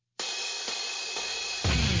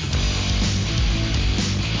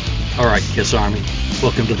Alright, KISS Army,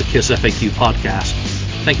 welcome to the KISS FAQ podcast.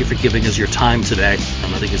 Thank you for giving us your time today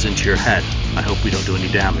and letting us into your head. I hope we don't do any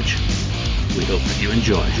damage. We hope that you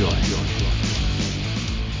enjoy.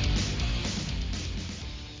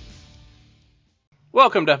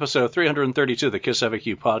 Welcome to episode 332 of the KISS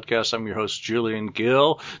FAQ podcast. I'm your host, Julian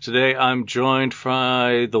Gill. Today I'm joined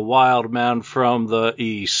by the wild man from the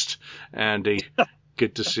east, Andy.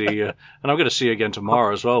 Good to see you. And I'm going to see you again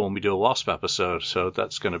tomorrow as well when we do a Wasp episode, so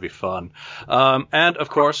that's going to be fun. And, of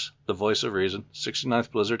course, the voice of reason,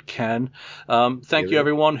 69th Blizzard, Ken. Thank you,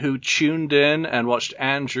 everyone who tuned in and watched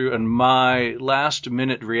Andrew and my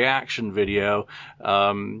last-minute reaction video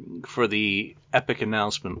for the Epic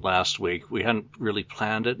announcement last week. We hadn't really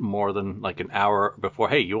planned it more than like an hour before.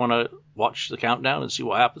 Hey, you want to watch the countdown and see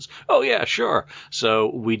what happens? Oh, yeah, sure.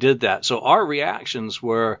 So we did that. So our reactions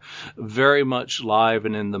were very much live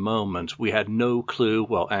and in the moment. We had no clue.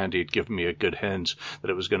 Well, Andy had given me a good hint that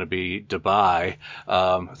it was going to be Dubai.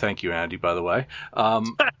 Thank you, Andy, by the way.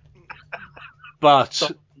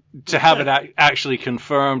 But to have it actually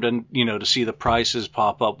confirmed and, you know, to see the prices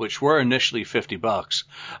pop up, which were initially $50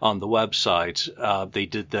 on the website, they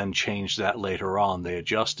did then change that later on. They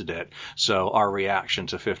adjusted it. So our reaction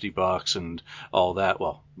to $50 and all that,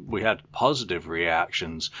 well, we had positive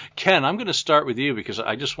reactions. Ken, I'm going to start with you because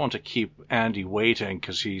I just want to keep Andy waiting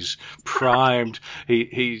because he's primed.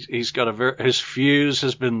 He's got his fuse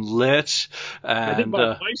has been lit. And I think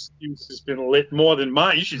my wife's fuse has been lit more than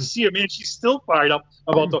mine. You should see her, man. She's still fired up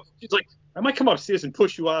about she's like, I might come upstairs and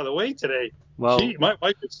push you out of the way today. Well, my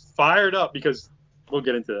wife is fired up because we'll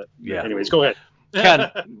get into that. Yeah. Anyways, go ahead.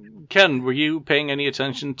 Ken, were you paying any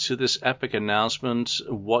attention to this Epic announcement?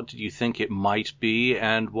 What did you think it might be,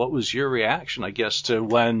 and what was your reaction, I guess, to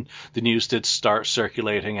when the news did start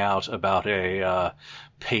circulating out about a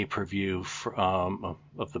pay-per-view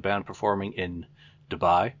of the band performing in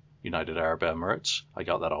Dubai, United Arab Emirates? I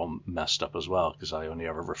got that all messed up as well because I only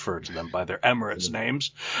ever referred to them by their Emirates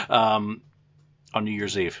names on New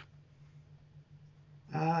Year's Eve.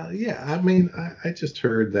 Yeah, I mean, I just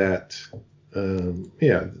heard that.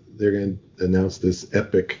 They're going to announce this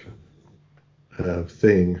Epic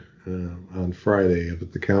thing on Friday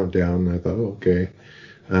with the countdown. And I thought, okay.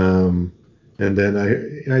 And then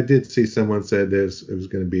I did see someone said it was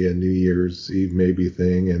going to be a New Year's Eve maybe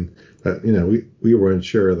thing, but we weren't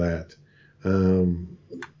sure of that. And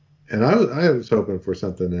I was hoping for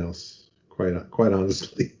something else. Quite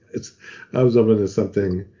honestly, I was hoping for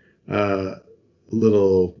something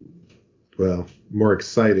little, well, more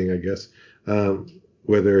exciting, I guess.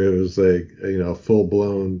 Whether it was like, a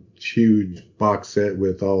full-blown huge box set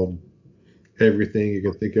with everything you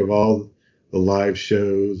can think of, all the live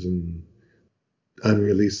shows and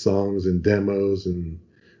unreleased songs and demos and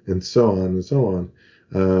so on and so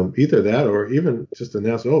on. Either that or even just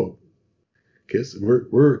announce, KISS, we're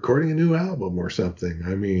recording a new album or something.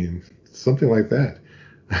 I mean, something like that.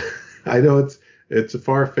 I know it's a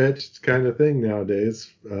far-fetched kind of thing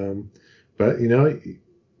nowadays, but you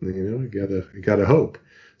gotta hope.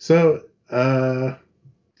 So I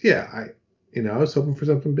was hoping for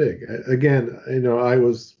something big. Again, I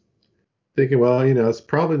was thinking, well, it's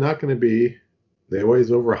probably not going to be. They always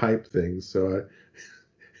overhype things, so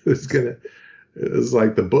it was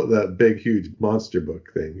like that big huge monster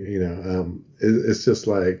book thing. It's just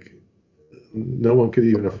like no one could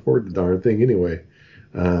even afford the darn thing anyway.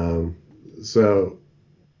 So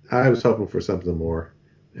I was hoping for something more,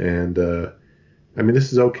 and I mean,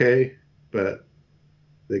 this is okay, but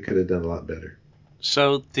they could have done a lot better.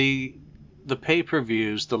 So the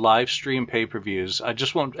pay-per-views, the live stream pay-per-views, I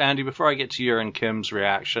just want, Andy, before I get to your and Kim's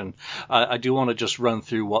reaction, I do want to just run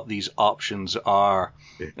through what these options are,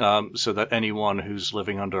 so that anyone who's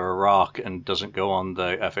living under a rock and doesn't go on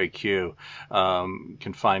the FAQ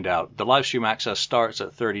can find out. The live stream access starts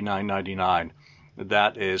at $39.99.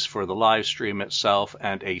 That is for the live stream itself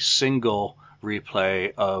and a single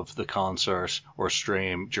replay of the concert or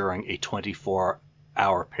stream during a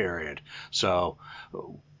 24-hour period. So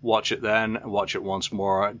watch it then, watch it once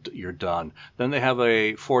more, you're done. Then they have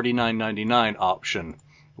a $49.99 option,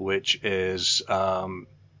 which is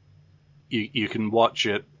you can watch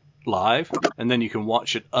it live, and then you can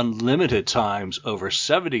watch it unlimited times over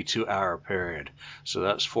 72-hour period. So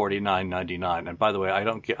that's $49.99. And by the way, I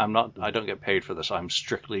don't get paid for this. I'm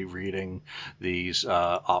strictly reading these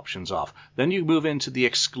options off. Then you move into the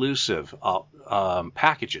exclusive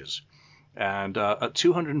packages, and at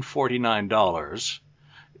 $249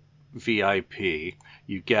 VIP,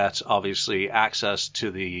 you get obviously access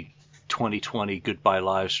to the 2020 Goodbye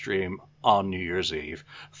live stream on New Year's Eve,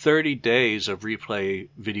 30 days of replay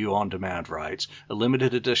video on demand rights, a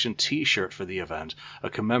limited edition t-shirt for the event, a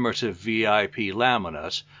commemorative VIP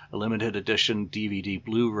laminate, a limited edition DVD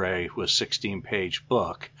Blu-ray with 16-page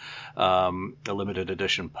book, a limited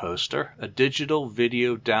edition poster, a digital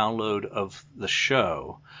video download of the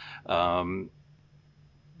show,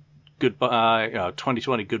 goodbye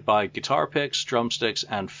 2020 goodbye guitar picks, drumsticks,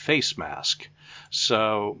 and face mask.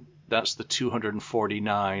 So that's the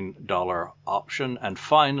 $249 option. And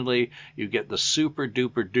finally, you get the super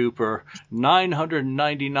duper duper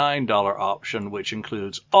 $999 option, which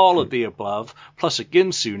includes all of the above, plus a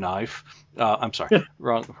Ginsu knife. I'm sorry,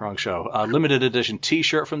 wrong show. A limited edition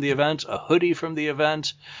t-shirt from the event, a hoodie from the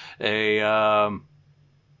event,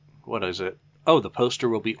 what is it? Oh, the poster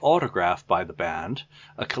will be autographed by the band,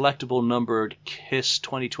 a collectible numbered Kiss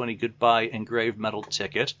 2020 Goodbye engraved metal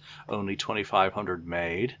ticket, only 2,500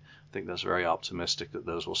 made. I think that's very optimistic that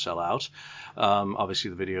those will sell out.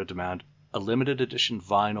 Obviously, the video demand, a limited edition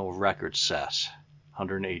vinyl record set,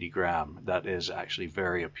 180 gram. That is actually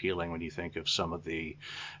very appealing when you think of some of the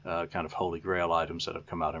kind of holy grail items that have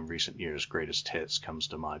come out in recent years. Greatest Hits comes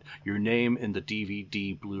to mind. Your name in the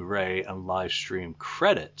DVD, Blu-ray, and live stream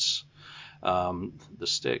credits. The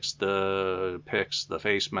sticks, the picks, the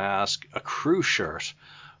face mask, a crew shirt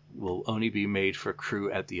will only be made for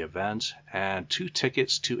crew at the event, and 2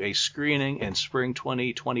 tickets to a screening in spring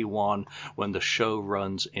 2021 when the show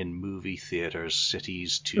runs in movie theaters,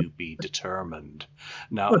 cities to be determined.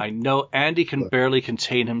 Now, I know Andy can barely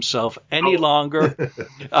contain himself any longer.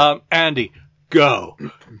 Andy, go.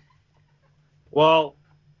 Well,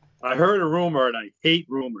 I heard a rumor, and I hate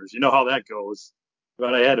rumors. You know how that goes.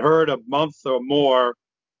 But I had heard a month or more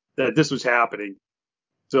that this was happening.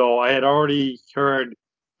 So I had already heard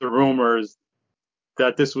the rumors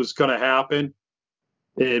that this was going to happen.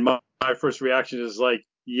 And my first reaction is like,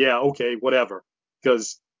 yeah, okay, whatever.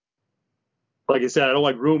 Because, like I said, I don't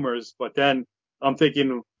like rumors. But then I'm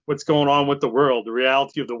thinking, what's going on with the world? The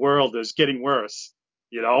reality of the world is getting worse,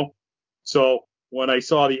 you know? So when I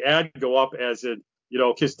saw the ad go up as it,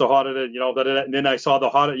 Kiss the hottest, and then I saw the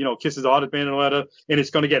hottest, Kiss is the hottest band in Atlanta, and it's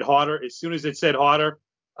going to get hotter. As soon as it said hotter,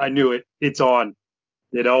 I knew it. It's on.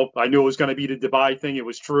 I knew it was going to be the Dubai thing. It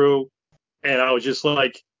was true. And I was just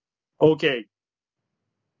like, okay.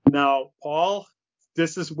 Now, Paul,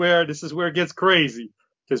 this is where it gets crazy,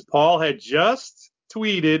 because Paul had just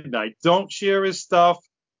tweeted, and I don't share his stuff.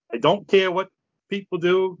 I don't care what people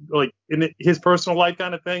do, like in his personal life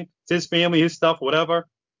kind of thing. It's his family, his stuff, whatever.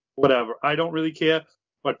 I don't really care.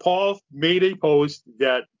 But Paul made a post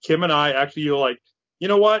that Kim and I actually were like, you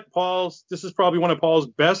know what, this is probably one of Paul's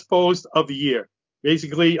best posts of the year.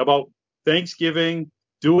 Basically about Thanksgiving,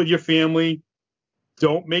 do with your family,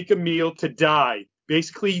 don't make a meal to die.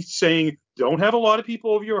 Basically saying, don't have a lot of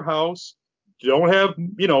people over your house. Don't have,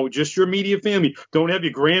 just your immediate family. Don't have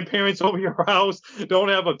your grandparents over your house. Don't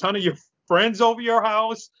have a ton of your friends over your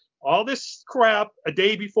house. All this crap a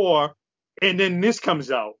day before. And then this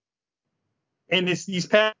comes out. And these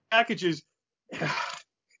packages,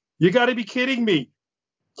 you got to be kidding me.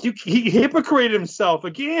 He hypocrited himself.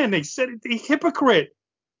 Again, they said he hypocrite.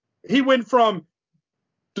 He went from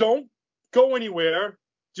don't go anywhere,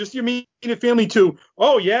 just your immediate family, to,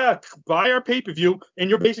 oh, yeah, buy our pay-per-view. And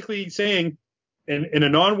you're basically saying, in a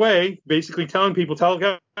non-way, basically telling people,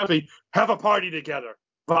 have a party together.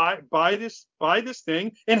 Buy this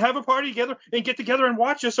thing and have a party together and get together and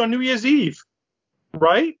watch us on New Year's Eve.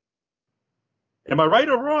 Right? Am I right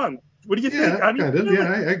or wrong? What do you think? I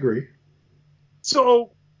agree.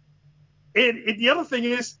 So, and the other thing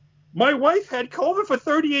is, my wife had COVID for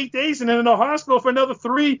 38 days and then in the hospital for another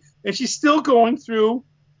 3, and she's still going through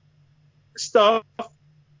stuff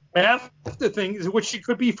after things, which she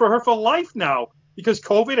could be for her for life now, because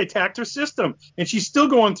COVID attacked her system, and she's still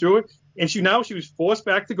going through it. And she was forced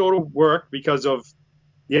back to go to work because of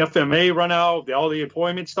the FMA run out, all the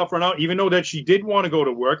employment stuff run out, even though that she did want to go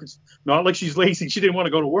to work. It's not like she's lazy. She didn't want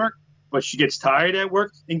to go to work, but she gets tired at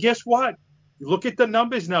work. And guess what? Look at the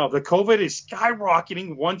numbers now. The COVID is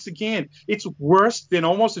skyrocketing once again. It's worse.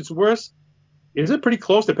 Is it pretty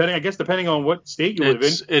close, depending on what state you live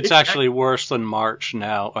in? It's actually worse than March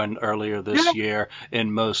now and earlier this year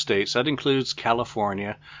in most states. That includes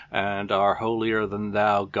California and our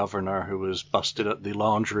holier-than-thou governor who was busted at the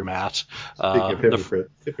laundromat.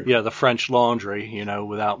 The French Laundry,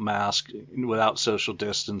 without mask, without social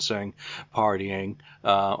distancing, partying,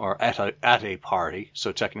 or at a party,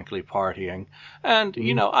 so technically partying. And,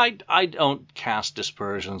 I don't cast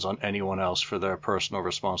dispersions on anyone else for their personal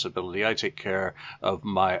responsibility. I take care of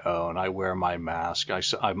my own. I wear my mask. I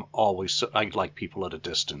like people at a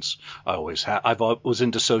distance. I always have. I was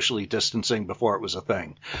into socially distancing before it was a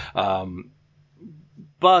thing. But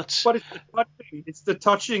it's the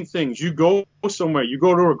touching things. You go somewhere, you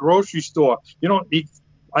go to a grocery store.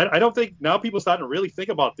 I don't think now people are starting to really think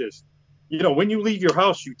about this. When you leave your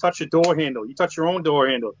house, you touch a door handle, you touch your own door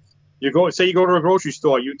handle. You go to a grocery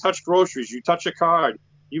store, you touch groceries, you touch a card.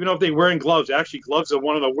 Even if they're wearing gloves, actually gloves are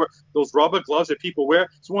one of the those rubber gloves that people wear.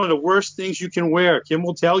 It's one of the worst things you can wear. Kim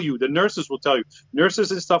will tell you, the nurses will tell you.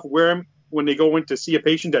 Nurses and stuff wear them when they go in to see a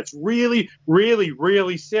patient that's really, really,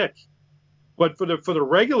 really sick. But for the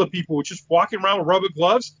regular people who are just walking around with rubber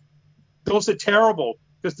gloves, those are terrible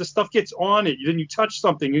because the stuff gets on it. Then you touch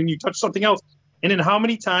something and you touch something else. And then how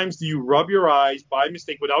many times do you rub your eyes by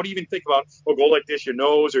mistake without even thinking about, or go like this, your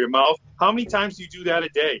nose or your mouth? How many times do you do that a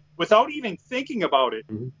day without even thinking about it?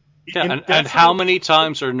 Mm-hmm. Yeah, and how many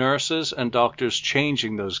times are nurses and doctors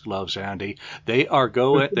changing those gloves, Andy? They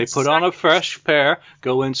put on a fresh pair,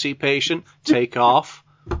 go in, see patient, take off,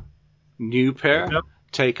 new pair,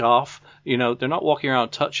 take off. They're not walking around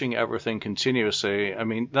touching everything continuously. I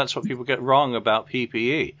mean, that's what people get wrong about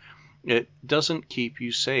PPE. It doesn't keep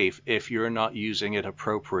you safe if you're not using it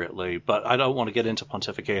appropriately. But I don't want to get into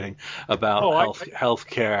pontificating about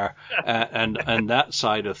healthcare and that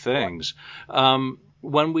side of things.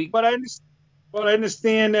 But I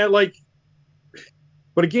understand that,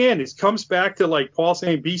 but again, it comes back to like Paul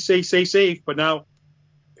saying, be safe, stay safe. But now,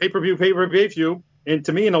 pay-per-view. And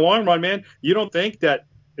to me, in the long run, man, you don't think that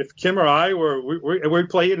if Kim or I we're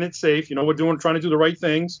playing it safe, we're trying to do the right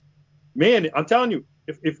things. Man, I'm telling you,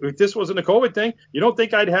 if this wasn't a COVID thing, you don't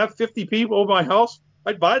think I'd have 50 people over my house?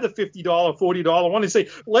 I'd buy the $50, $40 one and say,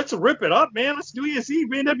 let's rip it up, man. Let's do New Eve,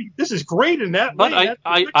 man. This is great in that way.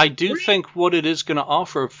 But I do think what it is going to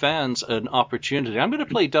offer fans an opportunity. I'm going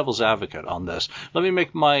to play devil's advocate on this. Let me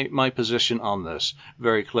make my position on this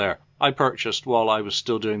very clear. I purchased while I was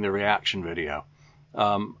still doing the reaction video.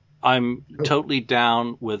 I'm totally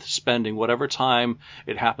down with spending whatever time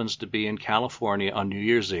it happens to be in California on New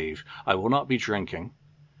Year's Eve. I will not be drinking.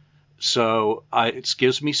 So it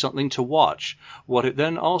gives me something to watch. What it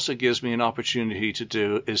then also gives me an opportunity to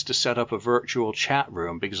do is to set up a virtual chat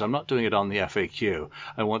room, because I'm not doing it on the FAQ.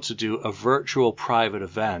 I want to do a virtual private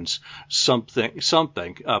event, something.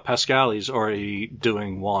 Pascali's already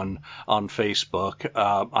doing one on Facebook.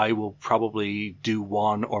 I will probably do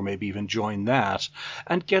one or maybe even join that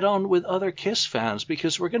and get on with other KISS fans,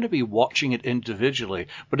 because we're going to be watching it individually,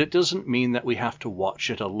 but it doesn't mean that we have to watch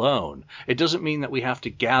it alone. It doesn't mean that we have to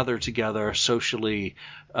gather together socially,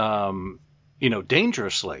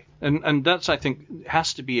 dangerously. And that's, I think,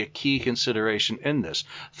 has to be a key consideration in this.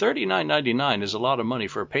 $39.99 is a lot of money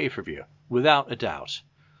for a pay-per-view, without a doubt.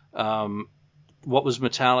 What was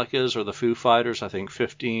Metallica's or the Foo Fighters? I think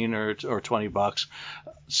 15 or $20.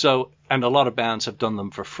 So, and a lot of bands have done them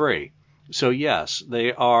for free. So yes,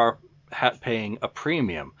 they are paying a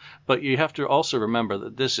premium, but you have to also remember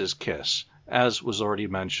that this is KISS. As was already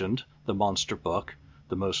mentioned, the Monster Book,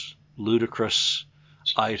 the most ludicrous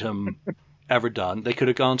item ever done. They could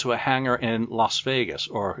have gone to a hangar in Las Vegas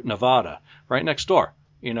or Nevada, right next door,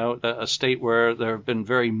 a state where there have been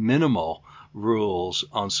very minimal rules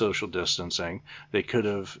on social distancing. They could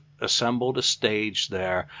have assembled a stage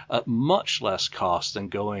there at much less cost than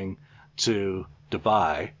going to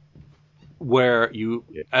Dubai, where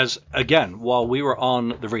while we were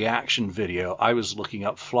on the reaction video, I was looking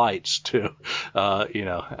up flights to,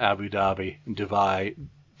 Abu Dhabi, Dubai,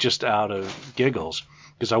 just out of giggles,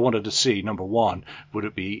 because I wanted to see, number one, would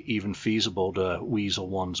it be even feasible to weasel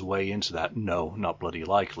one's way into that? No, not bloody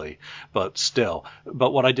likely, but still.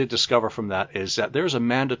 But what I did discover from that is that there's a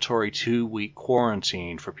mandatory 2-week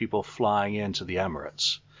quarantine for people flying into the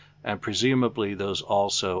Emirates, and presumably those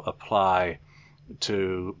also apply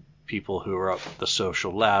to people who are up the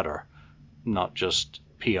social ladder, not just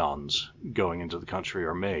peons going into the country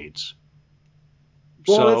or maids.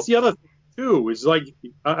 Well, that's the other thing too. Is like,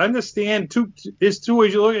 I understand there's two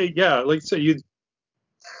ways you look at it. Yeah, like I say,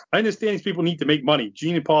 I understand these people need to make money.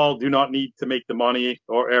 Gene and Paul do not need to make the money,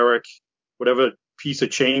 or Eric, whatever piece of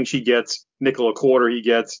change he gets, nickel a quarter he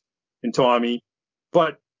gets, and Tommy.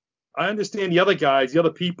 But I understand the other guys, the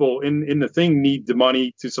other people in the thing need the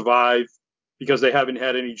money to survive, because they haven't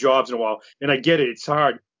had any jobs in a while. And I get it, it's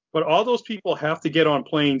hard. But all those people have to get on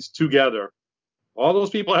planes together. All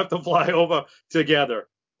those people have to fly over together.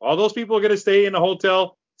 All those people are going to stay in a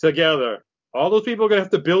hotel together. All those people are going to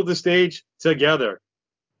have to build the stage together.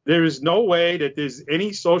 There is no way that there's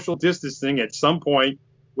any social distancing at some point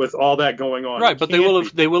with all that going on. Right, but they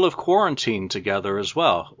will have quarantined together as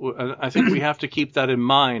well. I think we have to keep that in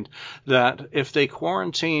mind, that if they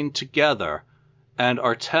quarantine together and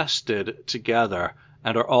are tested together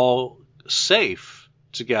and are all safe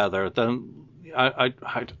together, then I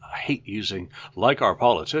hate using like our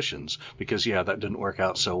politicians, because that didn't work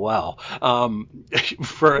out so well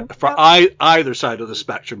for either side of the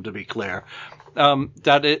spectrum, to be clear.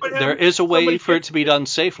 There is a way for it to be done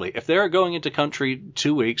safely. If they're going into country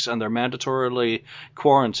 2 weeks and they're mandatorily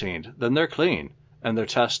quarantined, then they're clean and they're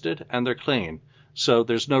tested and they're clean. So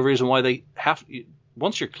there's no reason why they have.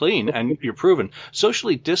 Once you're clean and you're proven,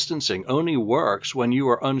 socially distancing only works when you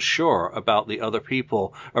are unsure about the other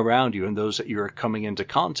people around you and those that you're coming into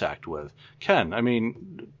contact with. Ken, I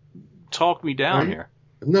mean, talk me down here.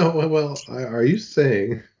 No, well, are you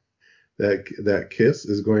saying that KISS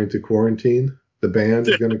is going to quarantine? The band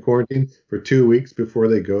is going to quarantine for 2 weeks before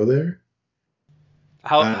they go there?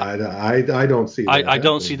 I don't see that. I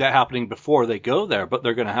don't see that happening before they go there, but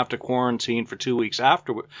they're going to have to quarantine for 2 weeks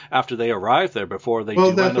after they arrive there before they do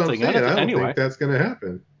anything. I don't think that's going to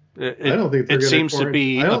happen. I don't think it seems to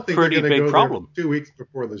be a pretty big problem. 2 weeks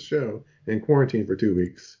before the show and quarantine for 2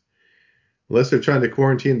 weeks, unless they're trying to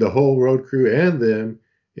quarantine the whole road crew and them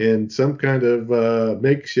in some kind of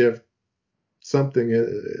makeshift something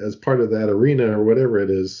as part of that arena or whatever it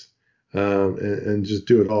is, and just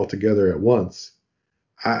do it all together at once.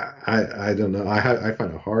 I don't know. I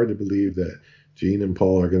find it hard to believe that Gene and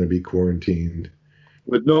Paul are going to be quarantined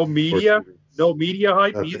with no media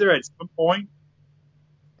hype either at some point.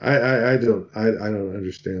 I don't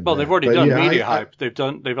understand. Well, they've already done media hype. They've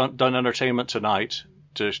done Entertainment Tonight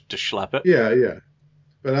to schlep it. Yeah.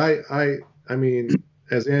 But I mean,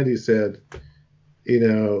 as Andy said,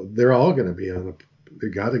 they're all going to be they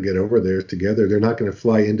got to get over there together. They're not going to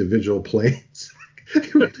fly individual planes.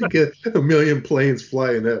 You have to get a million planes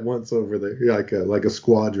flying at once over there, like a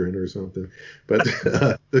squadron or something. But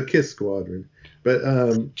the KISS squadron. But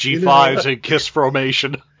G5s in KISS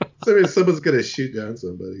formation. So someone's gonna shoot down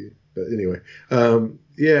somebody. But anyway,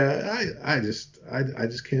 I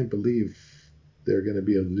just can't believe they're gonna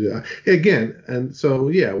be able to do that again. And so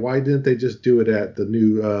why didn't they just do it at the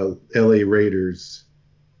new LA Raiders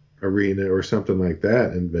arena or something like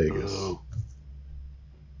that in Vegas? Oh.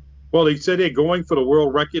 Well, they said they're going for the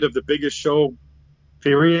world record of the biggest show,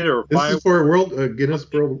 period. Or this is for a Guinness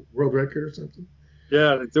World Record or something.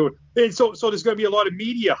 Yeah, they do it. And so there's going to be a lot of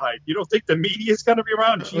media hype. You don't think the media is going to be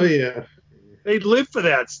around? Oh yeah. They live for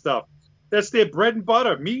that stuff. That's their bread and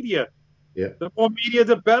butter. Media. Yeah. The more media,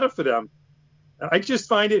 the better for them. I just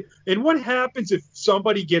find it. And what happens if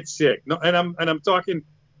somebody gets sick? No, and I'm talking.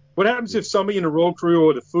 What happens if somebody in the road crew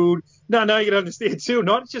or the food? Now you got to understand too.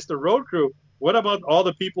 Not just the road crew. What about all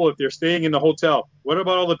the people if they're staying in the hotel? What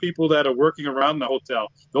about all the people that are working around the hotel?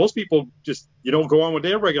 Those people just, go on with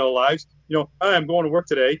their regular lives. I'm going to work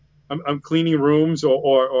today. I'm cleaning rooms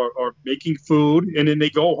or making food, and then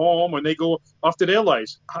they go home and they go off to their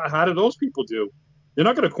lives. How do those people do? They're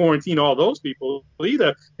not going to quarantine all those people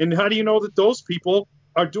either. And how do you know that those people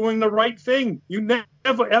are doing the right thing? You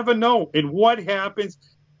never, ever know. And what happens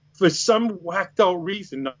for some whacked out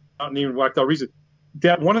reason, not even whacked out reason,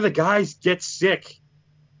 that one of the guys gets sick,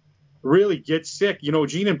 really gets sick.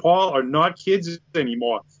 Gene and Paul are not kids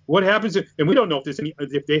anymore. What happens and we don't know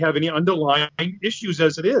if they have any underlying issues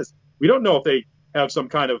as it is. We don't know if they have some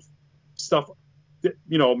kind of stuff,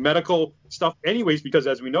 medical stuff anyways, because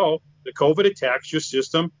as we know, the COVID attacks your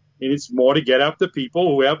system, and it's more to get after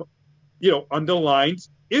people who have, underlying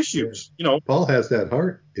issues. Paul has that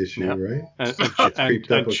heart issue, right?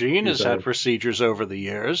 And Gene has had procedures over the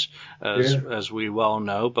years, as we well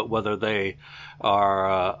know, but whether they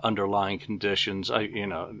are underlying conditions,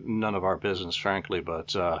 none of our business, frankly.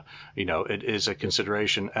 But it is a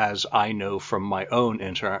consideration, as I know from my own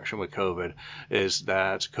interaction with COVID, is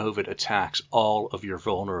that COVID attacks all of your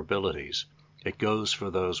vulnerabilities. It goes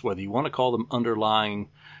for those, whether you want to call them underlying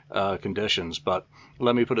conditions, but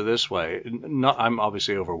let me put it this way. I'm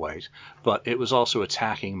obviously overweight, but it was also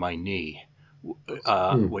attacking my knee,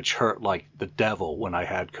 which hurt like the devil when I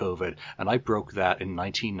had COVID, and I broke that in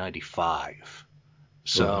 1995.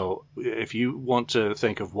 So if you want to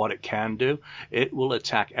think of what it can do, it will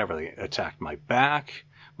attack everything. It attacked my back,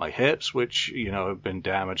 my hips, which, have been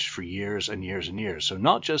damaged for years and years and years. So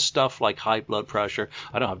not just stuff like high blood pressure.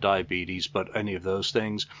 I don't have diabetes, but any of those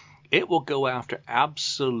things. It will go after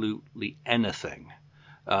absolutely anything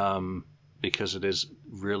because it is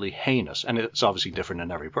really heinous, and it's obviously different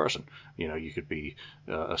in every person. You could be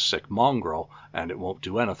a sick mongrel and it won't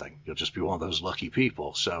do anything. You'll just be one of those lucky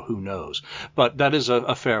people, so who knows. But that is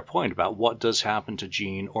a fair point about what does happen to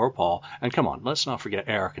Gene or Paul. And come on, let's not forget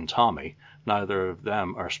Eric and Tommy. Neither of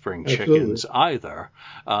them are spring chickens either.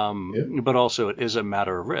 But also it is a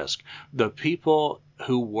matter of risk. The people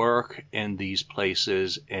who work in these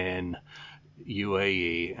places in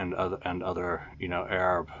UAE and other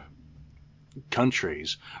Arab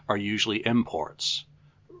countries are usually imports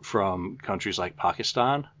from countries like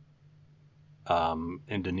Pakistan,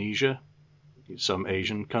 Indonesia, some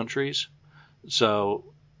Asian countries.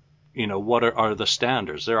 So, what are the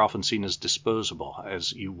standards? They're often seen as disposable,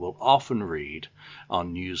 as you will often read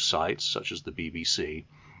on news sites such as the BBC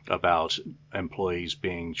about employees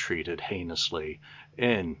being treated heinously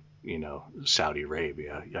in Saudi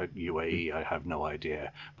Arabia, UAE, I have no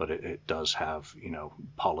idea, but it does have,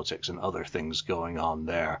 politics and other things going on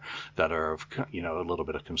there that are of, a little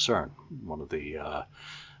bit of concern.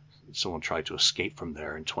 Someone tried to escape from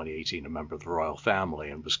there in 2018, a member of the royal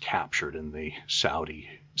family, and was captured in the Saudi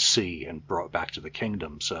Sea and brought back to the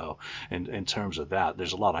kingdom. So in terms of that,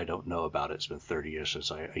 there's a lot I don't know about it. It's been 30 years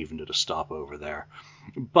since I even did a stopover there.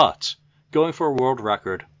 But going for a world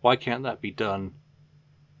record, why can't that be done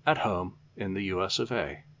at home in the US of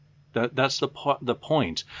A? That's the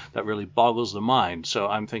point that really boggles the mind. So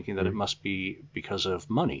I'm thinking that it must be because of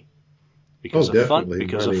money, because of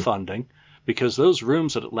funding, because those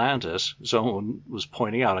rooms at Atlantis, someone was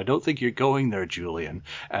pointing out, I don't think you're going there, Julian,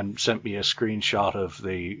 and sent me a screenshot of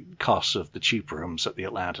the costs of the cheap rooms at the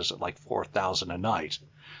Atlantis at like $4,000 a night.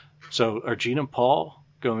 So are Gene and Paul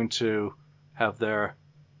going to have their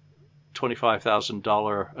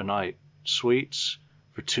 $25,000 a night suites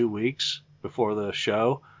for 2 weeks before the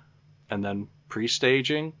show, and then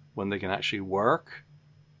pre-staging when they can actually work?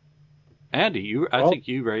 Andy, I think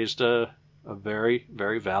you raised a very,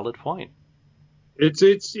 very valid point. It's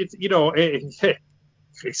I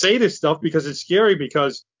say this stuff because it's scary,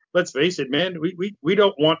 because let's face it, man, we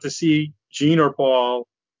don't want to see Gene or Paul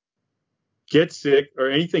get sick or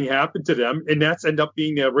anything happen to them, and that's end up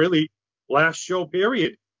being their really last show,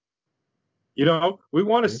 period. We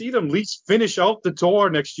want to see them at least finish out the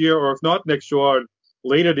tour next year, or if not next year,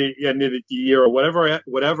 later the end of the year, or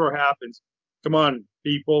whatever happens. Come on,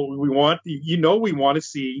 people. We want to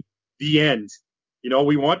see the end.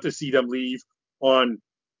 We want to see them leave on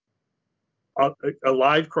a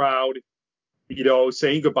live crowd,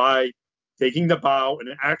 saying goodbye, taking the bow, and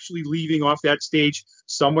actually leaving off that stage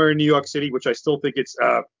somewhere in New York City, which I still think it's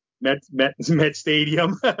Met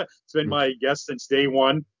Stadium. It's been my guess since day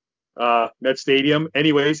one. Met Stadium.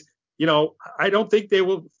 Anyways, I don't think they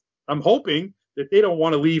will. I'm hoping that they don't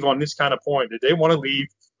want to leave on this kind of point, that they want to leave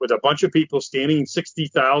with a bunch of people standing,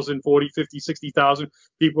 60,000, 40, 50, 60,000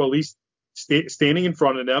 people at least standing in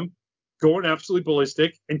front of them, going absolutely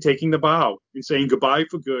ballistic and taking the bow and saying goodbye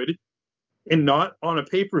for good, and not on a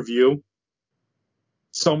pay-per-view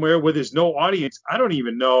somewhere where there's no audience. I don't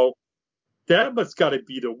even know. That's got to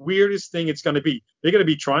be the weirdest thing it's going to be. They're going to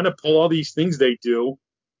be trying to pull all these things they do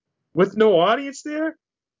with no audience there.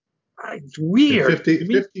 It's weird.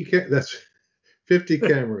 50 that's 50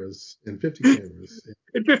 cameras and 50 cameras.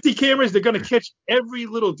 And 50 cameras, they're going to catch every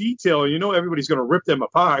little detail. Everybody's going to rip them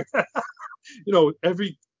apart.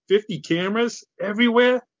 Every 50 cameras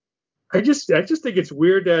everywhere. I just think it's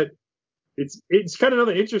weird that it's kind of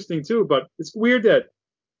another interesting too, but it's weird that,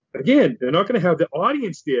 again, they're not going to have the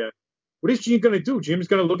audience there. What is Gene going to do? Jim's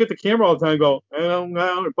going to look at the camera all the time and go,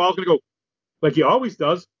 and Paul's going to go like he always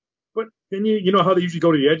does. But then you know how they usually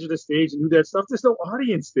go to the edge of the stage and do that stuff. There's no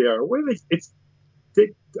audience there. What are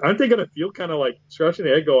aren't they going to feel kind of like scratching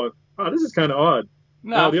their head going, oh, this is kind of odd?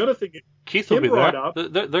 No. Now, the other thing, Keith will be there.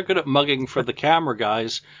 They're good at mugging for the camera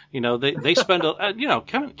guys. They spend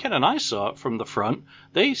Ken and I saw it from the front.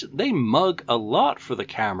 They mug a lot for the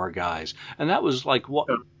camera guys, and that was like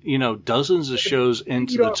dozens of shows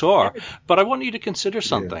into the tour. But I want you to consider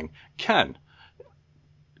something, Ken.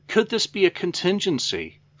 Could this be a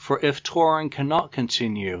contingency for if touring cannot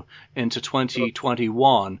continue into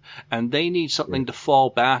 2021 and they need something to fall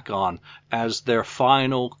back on as their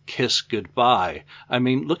final kiss goodbye? I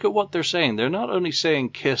mean, look at what they're saying. They're not only saying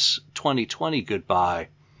kiss 2020 goodbye,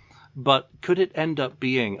 but could it end up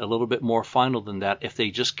being a little bit more final than that if they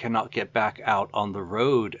just cannot get back out on the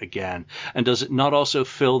road again? And does it not also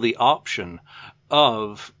fill the option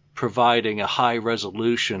of providing a high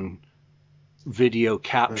resolution video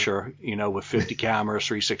capture, with 50 cameras,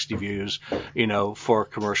 360 views, for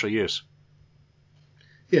commercial use?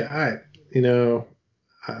 Yeah,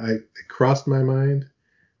 it crossed my mind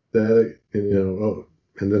that,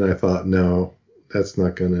 and then I thought, no, that's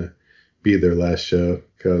not going to be their last show,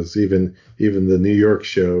 because even the New York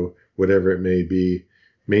show, whatever it may be,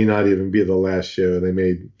 may not even be the last show. They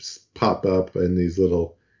may pop up in these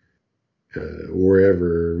little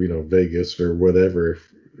wherever, Vegas or whatever,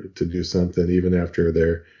 to do something even after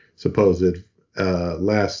their supposed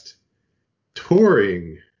last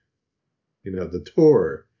touring, the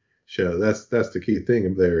tour show. That's the key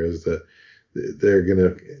thing there, is that they're going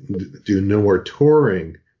to do no more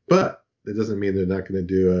touring, but it doesn't mean they're not going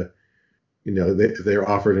to do they're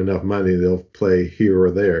offered enough money, they'll play here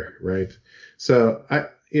or there, right? So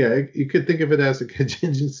you could think of it as a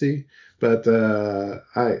contingency, but that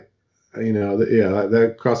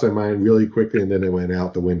crossed my mind really quickly, and then it went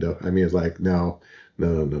out the window. I mean, it's like, no.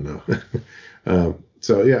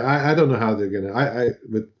 So yeah, I don't know how they're gonna.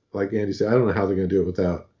 But like Andy said, I don't know how they're gonna do it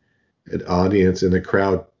without an audience and a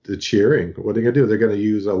crowd cheering. What are they gonna do? They're gonna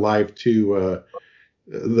use a Live 2,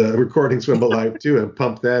 the recordings from a Live 2, and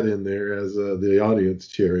pump that in there as the audience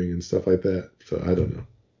cheering and stuff like that. So I don't know.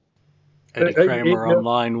 Eddie Kramer on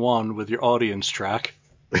line 1 with your audience track.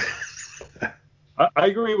 I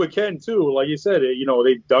agree with Ken too. Like you said,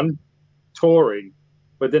 they've done touring,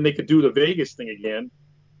 but then they could do the Vegas thing again.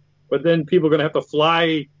 But then people are going to have to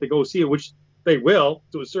fly to go see it, which they will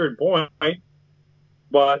to a certain point.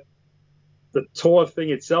 But the tour thing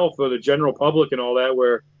itself for the general public and all that,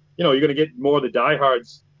 where, you're going to get more of the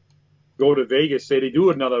diehards go to Vegas, say they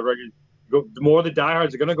do another record. More of the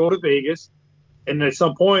diehards are going to go to Vegas. And at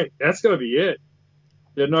some point, that's going to be it.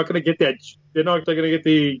 They're not going to get that. They're not going to get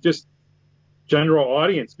the just general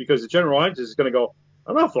audience, because the general audience is going to go,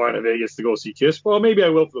 I'm not flying to Vegas to go see Kiss. Well, maybe I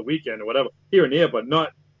will for the weekend or whatever, here and there, but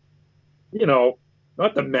not,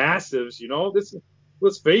 not the massives.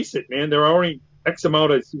 Let's face it, man. There are only X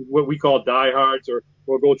amount of what we call diehards, or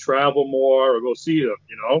go travel more, or go see them.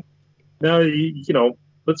 Now,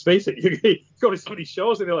 let's face it. You go to some of these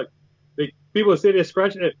shows and they're like, people are sitting there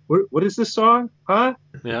scratching it. What is this song? Huh?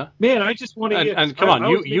 Yeah. Man, I just want to hear. And come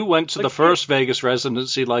on, you went to the first Vegas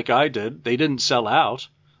residency like I did. They didn't sell out.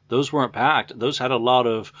 Those weren't packed. Those had a lot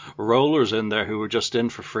of rollers in there who were just in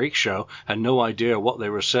for freak show, had no idea what they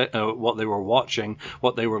were watching,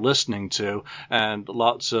 what they were listening to, and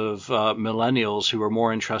lots of millennials who were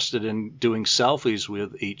more interested in doing selfies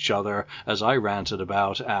with each other, as I ranted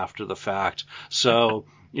about after the fact. So,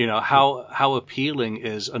 how appealing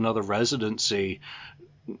is another residency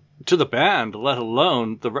to the band, let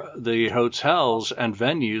alone the hotels and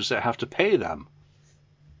venues that have to pay them?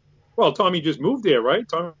 Well, Tommy just moved there, right?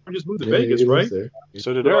 Tommy just moved to Vegas, right?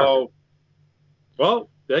 So did Eric. Well,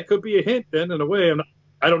 that could be a hint then, in a way.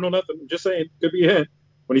 I don't know nothing. I'm just saying, it could be a hint.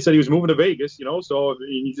 When he said he was moving to Vegas, so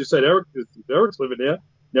he just said Eric's living there.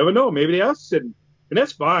 Never know. Maybe they are sitting, and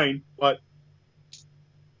that's fine. But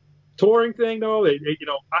touring thing, though,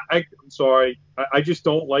 I'm sorry. I just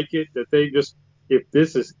don't like it that they just, if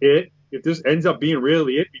this is it, if this ends up being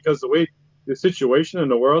really it, because the way the situation in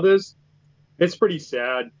the world is, it's pretty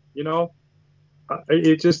sad. It's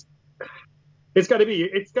got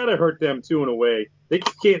to hurt them too, in a way.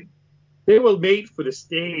 They were made for the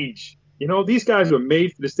stage. These guys were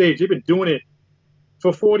made for the stage. They've been doing it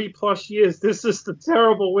for 40 plus years. This is the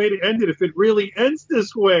terrible way to end it if it really ends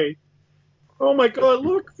this way. Oh my God,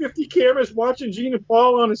 look, 50 cameras watching Gene and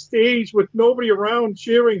Paul on a stage with nobody around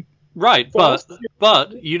cheering. Right,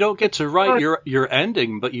 but you don't get to write your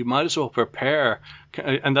ending, but you might as well prepare,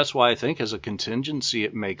 and that's why I think as a contingency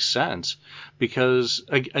it makes sense, because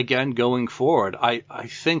again, going forward, I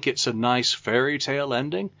think it's a nice fairy tale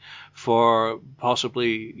ending for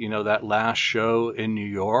possibly that last show in New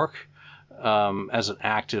York. As an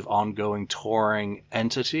active, ongoing, touring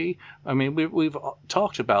entity. I mean, we've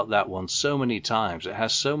talked about that one so many times. It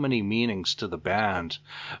has so many meanings to the band,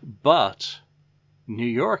 but New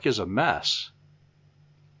York is a mess.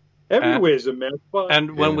 Everywhere is a mess.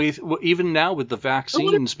 And when even now with the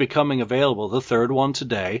vaccines becoming available, the third one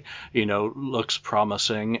today, looks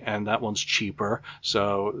promising, and that one's cheaper.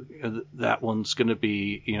 So that one's going to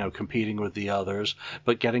be, competing with the others.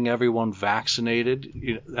 But getting everyone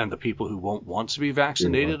vaccinated, and the people who won't want to be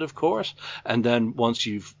vaccinated, of course. And then once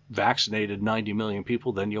you've vaccinated 90 million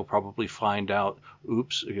people, then you'll probably find out,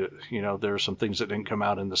 oops, there are some things that didn't come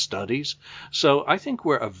out in the studies. So I think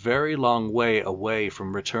we're a very long way away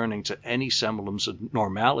from returning to any semblance of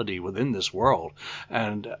normality within this world.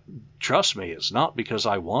 And trust me, it's not because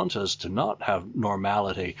I want us to not have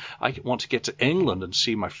normality. I want to get to England and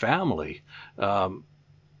see my family.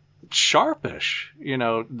 Sharpish,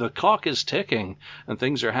 the clock is ticking and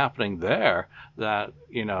things are happening there that,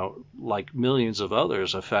 like millions of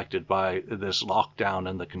others affected by this lockdown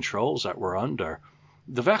and the controls that we're under.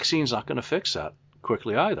 The vaccine's not going to fix that.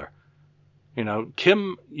 quickly either.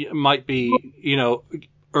 Kim might be,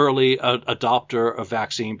 early adopter of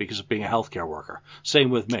vaccine because of being a healthcare worker. Same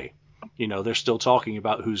with me. They're still talking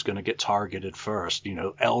about who's going to get targeted first,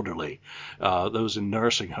 elderly, those in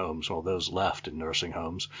nursing homes, well, those left in nursing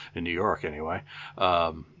homes in New York anyway.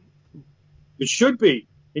 It should be.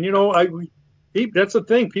 And, that's the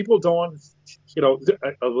thing. People don't,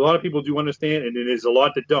 a lot of people do understand, and there's a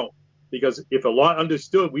lot that don't. Because if a lot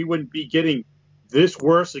understood, we wouldn't be getting this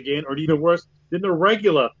worse again, or even worse than the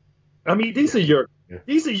regular. I mean, these are your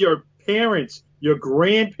parents, your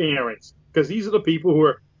grandparents, because these are the people who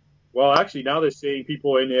are, well, actually now they're saying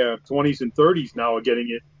people in their 20s and 30s now are getting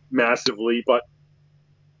it massively. But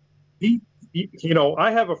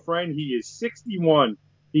I have a friend. He is 61.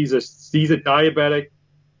 He's a diabetic.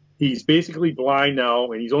 He's basically blind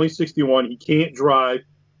now, and he's only 61. He can't drive.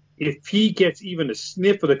 If he gets even a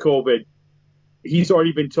sniff of the COVID, he's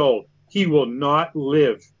already been told he will not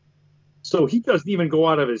live. So he doesn't even go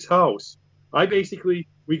out of his house.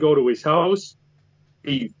 We go to his house.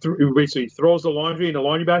 He basically throws the laundry in the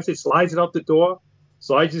laundry basket, slides it out the door,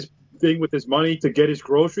 slides his thing with his money to get his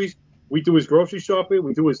groceries. We do his grocery shopping.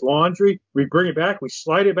 We do his laundry. We bring it back. We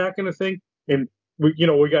slide it back in the thing, and we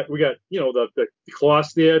got the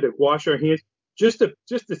cloths there to wash our hands. Just the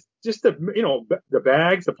the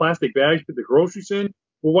bags, the plastic bags, put the groceries in.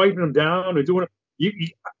 We're wiping them down and doing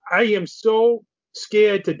it. I am so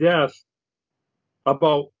scared to death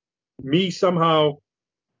about me somehow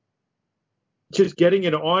just getting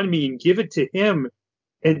it on me and give it to him,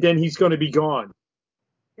 and then he's going to be gone.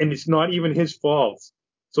 And it's not even his fault.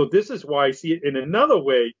 So this is why I see it in another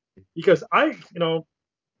way, because again,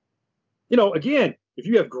 if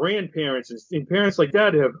you have grandparents and parents like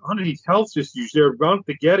that who have underneath health issues, they're bound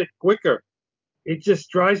to get it quicker. It just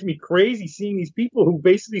drives me crazy seeing these people who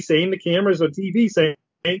basically say in the cameras on TV saying,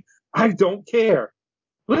 I don't care.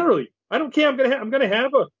 Literally, I don't care. I'm gonna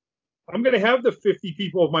have the 50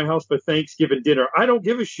 people of my house for Thanksgiving dinner. I don't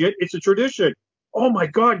give a shit. It's a tradition. Oh my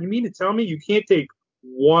God, you mean to tell me you can't take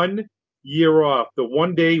 1 year off, the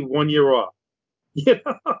 1 day, 1 year off? It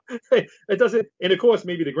doesn't. And of course,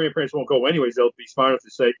 maybe the grandparents won't go anyways. They'll be smart enough to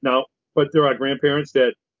say no. But there are grandparents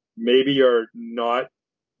that maybe are not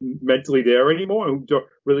mentally there anymore, who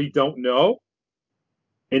really don't know,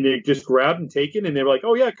 and they just grab and take it, and they're like,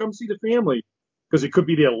 oh yeah, come see the family, because it could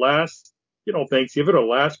be their last Thanksgiving or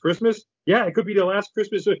last Christmas. Yeah, it could be their last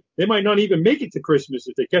Christmas. They might not even make it to Christmas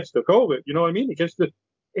if they catch the COVID. You know what I mean? It's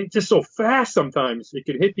just so fast sometimes. It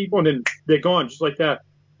can hit people and then they're gone just like that.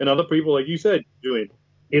 And other people, like you said, Julian,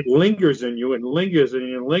 it lingers in you and lingers in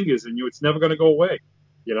you and lingers in you. It's never going to go away.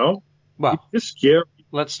 Well, it's scary.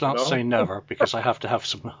 Let's not say never, because I have to have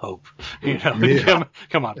some hope. Yeah.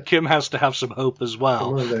 Kim has to have some hope as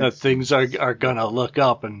well, that things are gonna look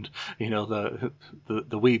up, and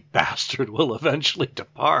the wee bastard will eventually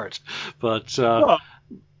depart. But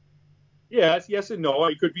yes and no.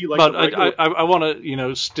 It could be like. But I want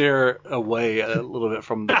to steer away a little bit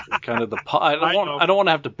from the kind of the. I don't want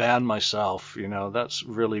to have to ban myself. That's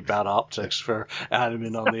really bad optics for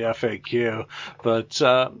admin on the FAQ. But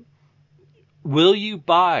will you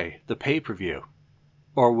buy the pay-per-view,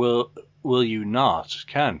 or will you not,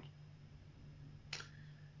 Ken?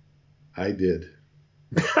 I did.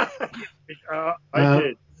 I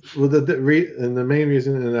did. Well, the main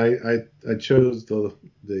reason, and I chose the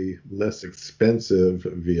less expensive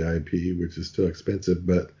VIP, which is still expensive,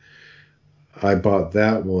 but I bought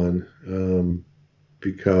that one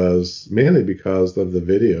mainly because of the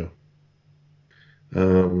video.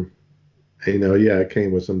 It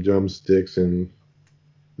came with some drumsticks and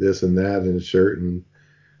this and that and a shirt and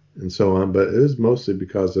so on, but it was mostly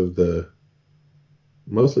because of the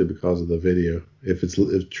video. If it's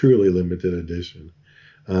truly limited edition.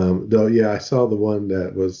 Though, I saw the one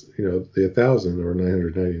that was, the 1,000 or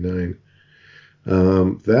 999.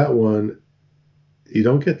 That one, you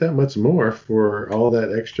don't get that much more for all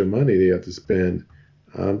that extra money that you have to spend.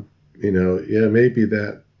 Maybe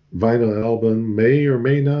that vinyl album may or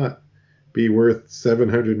may not be worth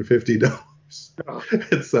 $750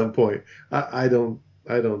 at some point. I don't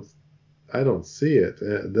see it.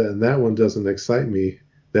 Then that one doesn't excite me.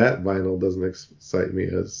 That vinyl doesn't excite me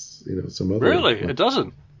as some other. Really, it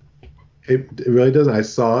doesn't. It really doesn't. I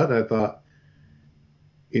saw it and I thought,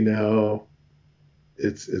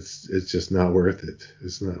 it's just not worth it.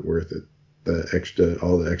 It's not worth it.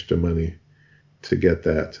 All the extra money to get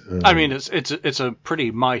that. I mean, it's a pretty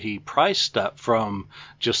mighty price step from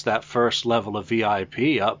just that first level of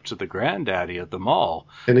VIP up to the granddaddy at the mall.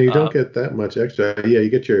 And you don't get that much extra. Yeah, you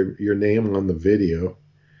get your name on the video.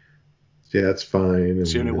 yeah, it's fine.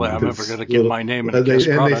 It's the only way I'm ever going to get little, my name in a Kiss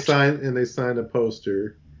product. They signed a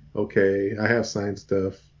poster. Okay, I have signed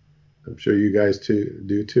stuff. I'm sure you guys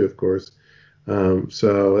do too, of course.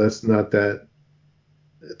 So that's not that.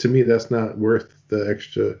 To me, that's not worth the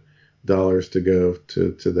extra dollars to go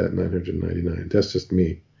to that $999. That's just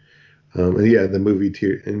me. And yeah, the movie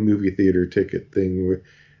theater ticket thing.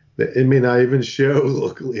 It may not even show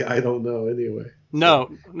locally. I don't know anyway.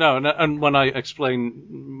 No. And when I explain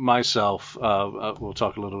myself, we'll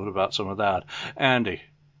talk a little bit about some of that. Andy,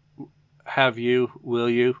 will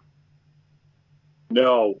you?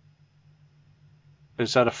 No.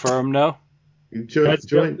 Is that a firm no? That's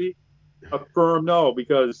definitely a firm no,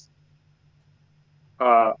 because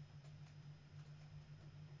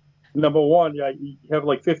number one, you have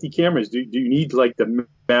like 50 cameras. Do you need like the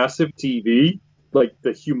massive TV, like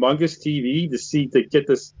the humongous TV to get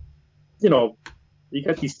this? You know, you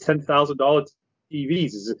got these $10,000 TVs.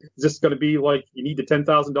 Is this going to be like you need the $10,000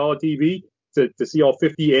 TV to see all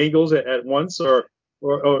 50 angles at once, or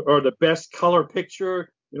the best color picture?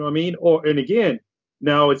 You know what I mean? And again,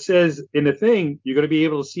 now it says in the thing you're going to be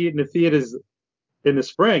able to see it in the theaters in the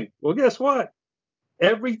spring. Well, guess what?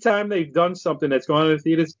 Every time they've done something that's gone to the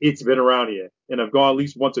theaters, it's been around here, and I've gone at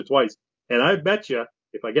least once or twice. And I bet you,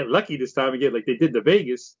 if I get lucky this time again, like they did to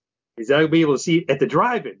Vegas, is I'll be able to see it at the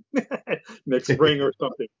drive-in next spring or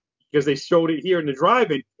something, because they showed it here in the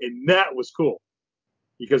drive-in, and that was cool.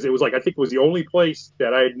 Because it was like, I think it was the only place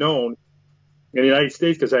that I had known in the United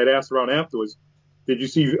States, because I had asked around afterwards, did you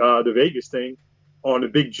see the Vegas thing on the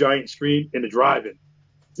big giant screen in the drive-in?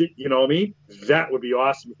 You know what I mean? That would be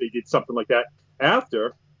awesome if they did something like that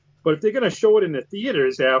after. But if they're going to show it in the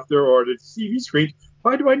theaters after, or the TV screens,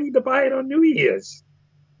 why do I need to buy it on New Year's?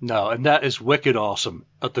 No, and that is wicked awesome.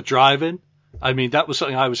 At the drive-in, I mean, that was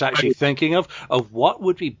something I was actually thinking of what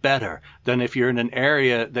would be better than if you're in an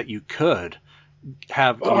area that you could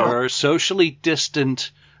have your socially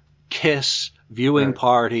distant Kiss viewing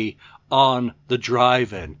party on the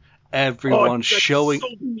drive-in. Everyone showing,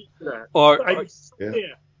 or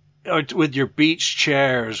with your beach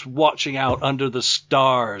chairs, watching out under the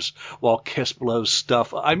stars while Kiss blows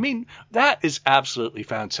stuff. I mean, that is absolutely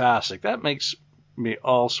fantastic. That makes me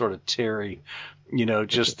all sort of teary,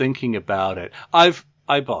 just thinking about it. I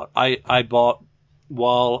bought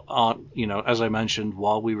while on, as I mentioned,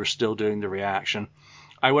 while we were still doing the reaction,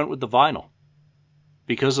 I went with the vinyl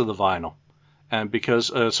because of the vinyl. And because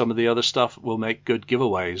some of the other stuff will make good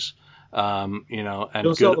giveaways, and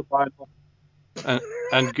you'll sell the vinyl.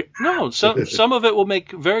 No, some of it will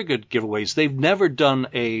make very good giveaways. They've never done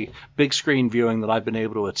a big screen viewing that I've been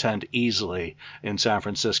able to attend easily in San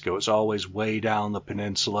Francisco. It's always way down the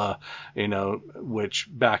peninsula, which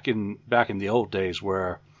back in the old days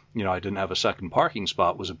where I didn't have a second parking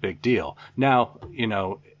spot was a big deal. Now,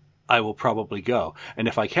 I will probably go. And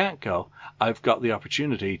if I can't go, I've got the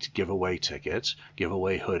opportunity to give away tickets, give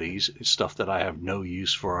away hoodies, stuff that I have no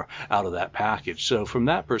use for out of that package. So from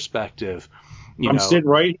that perspective, I'm sitting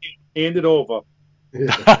right here, hand it over.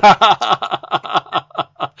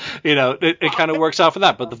 It kind of works out for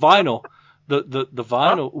that. But the vinyl, the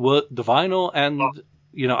vinyl and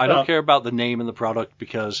I don't care about the name and the product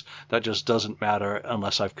because that just doesn't matter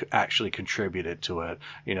unless I've actually contributed to it.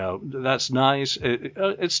 That's nice.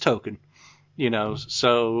 It's token,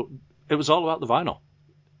 so it was all about the vinyl.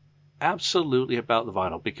 Absolutely about the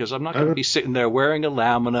vinyl, because I'm not going to be sitting there wearing a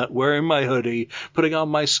laminate, wearing my hoodie, putting on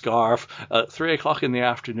my scarf at 3:00 in the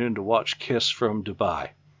afternoon to watch Kiss from Dubai.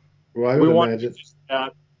 Well,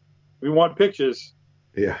 we want pictures.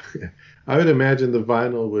 Yeah. I would imagine the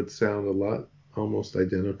vinyl would sound a lot almost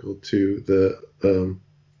identical to the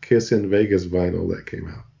Kiss in Vegas vinyl that came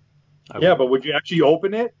out. Yeah, but would you actually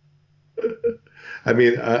open it? I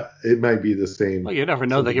mean, it might be the same. Well, you never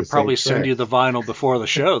know. They could probably send you the vinyl before the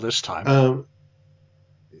show this time.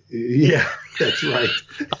 Yeah, that's right.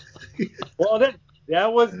 Well,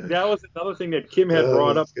 that was another thing that Kim had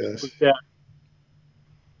brought up. Was that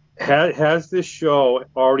has this show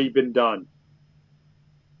already been done?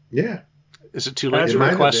 Yeah. Is it too late to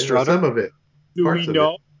request Strutter? Some of it. Do we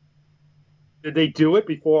know? Did they do it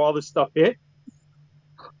before all this stuff hit?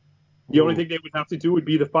 The only thing they would have to do would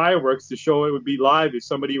be the fireworks to show it would be live if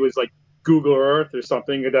somebody was like Google Earth or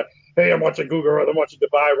something. And hey, I'm watching Google Earth. I'm watching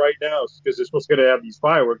Dubai right now because they're supposed to have these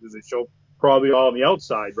fireworks as they show probably all on the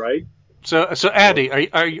outside, right? So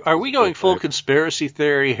Andy, are we going full conspiracy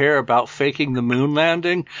theory here about faking the moon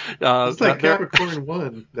landing? It's like Capricorn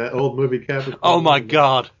 1, that old movie Capricorn. Oh my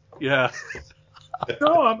God, yeah.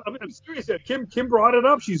 No, I'm serious. Kim brought it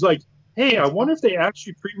up. She's like, hey, I wonder if they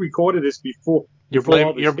actually pre-recorded this before. You're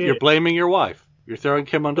blaming your wife. You're throwing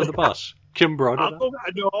Kim under the bus. Kim brought it up. I'll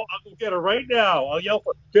go get her right now. I'll yell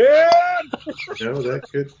for Dad. No,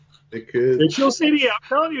 it could. And she'll see me. I'm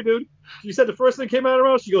telling you, dude. She said the first thing came out of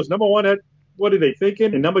her mouth. She goes, number one, what are they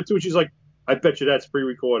thinking? And number two, she's like, I bet you that's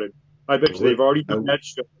pre-recorded. I bet you they've already done that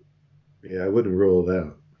show. Yeah, I wouldn't rule it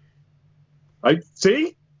out. I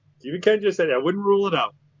see. Even Ken just said I wouldn't rule it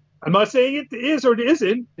out. I'm not saying it is or it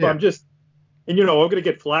isn't, but I'm just, and I'm going to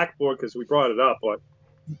get flack for it because we brought it up, but.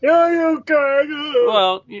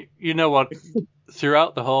 Well, you know what?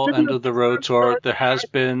 Throughout the whole End of the Road tour, there has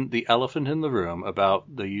been the elephant in the room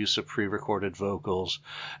about the use of pre-recorded vocals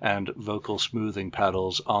and vocal smoothing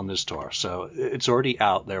pedals on this tour. So it's already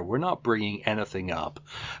out there. We're not bringing anything up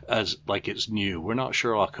as like it's new. We're not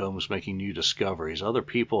Sherlock Holmes making new discoveries. Other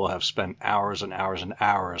people have spent hours and hours and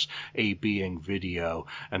hours A-Bing video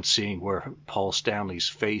and seeing where Paul Stanley's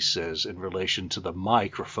face is in relation to the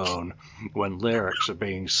microphone when lyrics are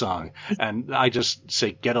being sung. And I just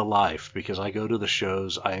say, get a life, because I go to the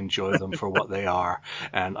shows, I enjoy them for what they are,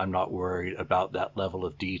 and I'm not worried about that level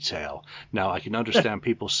of detail. Now, I can understand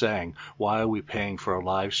people saying, why are we paying for a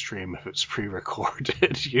live stream if it's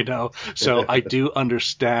pre-recorded, So I do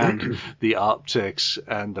understand the optics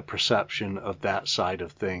and the perception of that side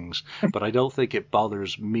of things, but I don't think it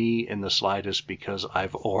bothers me in the slightest because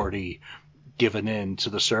I've already given in to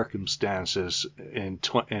the circumstances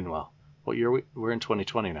what year we're in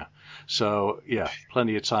 2020 now. So yeah,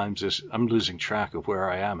 plenty of times I'm losing track of where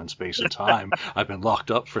I am in space and time. I've been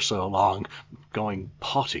locked up for so long, going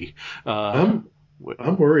potty. I'm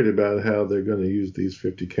worried about how they're going to use these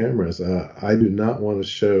 50 cameras. I do not want a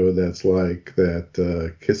show that's like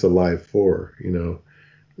that Kiss Alive 4,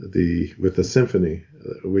 with the symphony,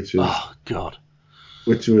 which is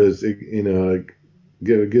which was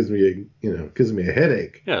gives me a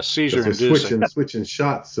headache. Yeah, seizure-inducing. Switching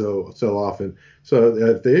shots so often. So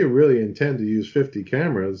if they really intend to use 50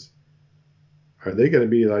 cameras, are they going to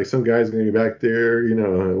be like some guy's going to be back there,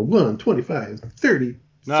 1, 25, 30?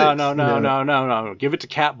 No. Give it to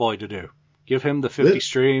Catboy to do. Give him the 50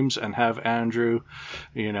 streams and have Andrew,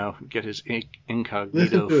 get his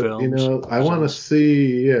incognito films. I want to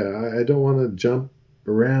see. I don't want to jump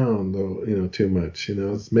around too much.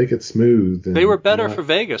 Let's make it smooth. They were better for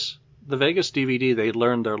Vegas. The Vegas DVD, they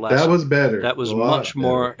learned their lesson. That was better. That was much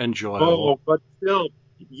more enjoyable. Oh, but still,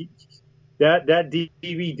 that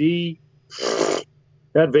DVD,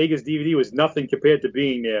 that Vegas DVD was nothing compared to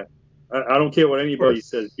being there. I don't care what anybody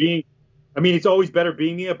says. It's always better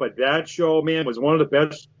being there, but that show, man, was one of the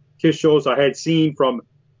best Kiss shows I had seen from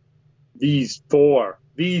these four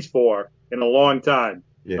in a long time.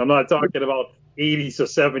 Yeah. I'm not talking about 80s or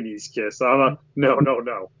 70s Kiss.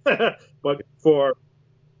 No. But for,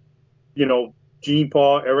 Gene,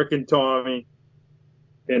 Paul, Eric, and Tommy,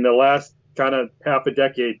 in the last kind of half a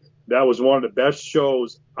decade, that was one of the best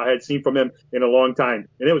shows I had seen from him in a long time,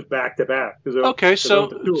 and it was back to back. Okay, so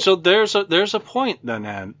there's a point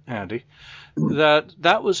then, Andy,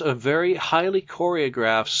 that was a very highly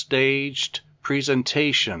choreographed, staged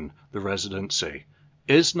presentation. The Residency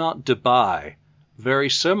is not Dubai very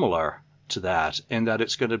similar to that, in that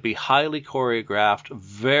it's going to be highly choreographed,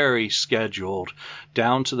 very scheduled,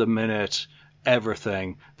 down to the minute,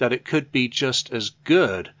 everything, that it could be just as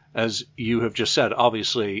good as you have just said.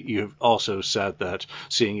 Obviously, you have also said that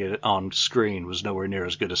seeing it on screen was nowhere near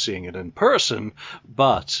as good as seeing it in person,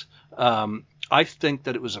 but I think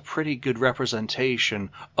that it was a pretty good representation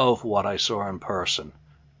of what I saw in person.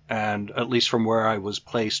 And at least from where I was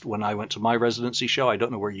placed when I went to my residency show, I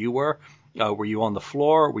don't know where you were. Were you on the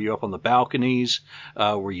floor? Were you up on the balconies?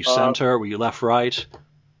 Were you center? Were you left, right?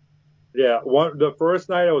 Yeah, the first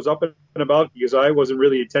night I was up and about because I wasn't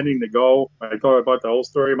really intending to go. I thought about the whole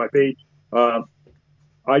story on my page.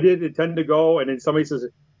 I did intend to go, and then somebody says,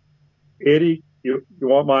 Eddie, you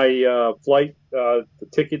want my flight, the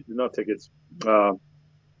ticket, not tickets. Oh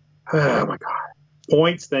my God.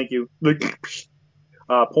 Points, thank you.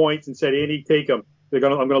 Points, and said, Andy, take them. I'm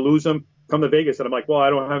going to lose them. Come to Vegas. And I'm like, well, I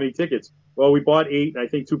don't have any tickets. Well, we bought 8, and I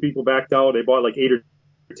think 2 people backed out. They bought like 8 or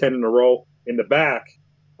 10 in a row in the back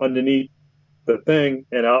underneath the thing.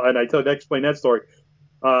 And I explain that story.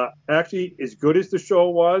 Actually, as good as the show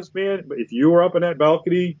was, man, but if you were up in that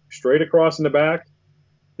balcony straight across in the back,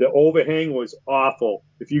 the overhang was awful.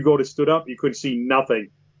 If you stood up, you couldn't see nothing.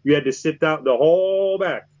 You had to sit down the whole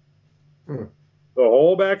back. The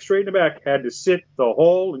whole back, straight in the back, had to sit the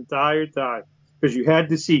whole entire time because you had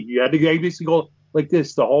to see. You had to basically go like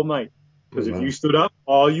this the whole night. Because if you stood up,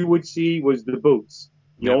 all you would see was the boots.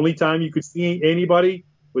 The only time you could see anybody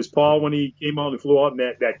was Paul when he came out and flew out in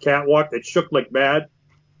that catwalk that shook like mad.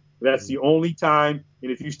 That's the only time.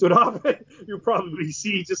 And if you stood up, you'd probably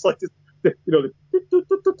see just like this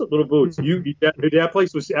the little boots. That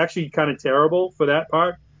place was actually kind of terrible for that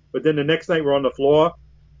part. But then the next night we're on the floor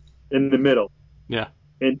in the middle. Yeah.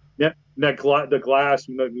 And the glass,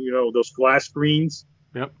 those glass screens.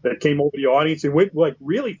 Yep. That came over the audience and went like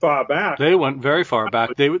really far back. They went very far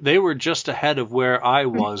back. They were just ahead of where I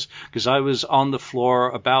was because I was on the floor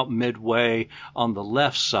about midway on the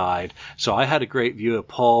left side. So I had a great view of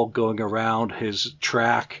Paul going around his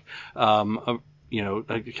track. I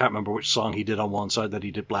can't remember which song he did on one side that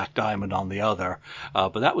he did Black Diamond on the other.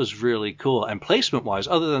 But that was really cool. And placement-wise,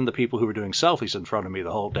 other than the people who were doing selfies in front of me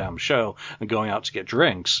the whole damn show and going out to get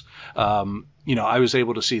drinks, I was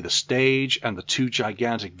able to see the stage, and the two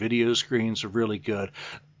gigantic video screens were really good.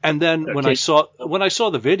 And then when I saw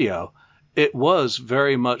the video, it was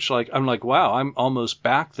very much like, I'm like, wow, I'm almost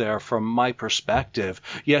back there from my perspective.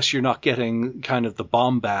 Yes, you're not getting kind of the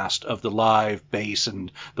bombast of the live bass and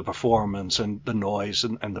the performance and the noise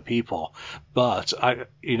and the people. But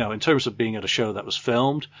in terms of being at a show that was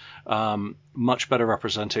filmed, much better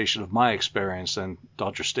representation of my experience than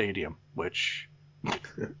Dodger Stadium, which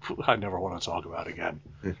I never want to talk about again.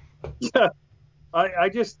 Yeah, I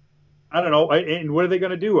don't know. And what are they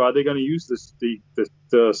going to do? Are they going to use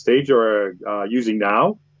the stage or using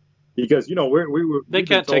now? Because they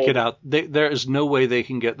can't take it out. There is no way they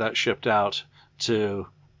can get that shipped out to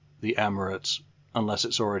the Emirates unless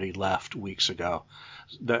it's already left weeks ago.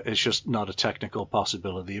 That it's just not a technical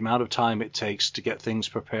possibility. The amount of time it takes to get things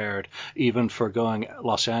prepared, even for going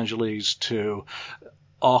Los Angeles to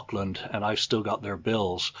Auckland, and I've still got their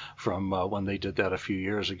bills from when they did that a few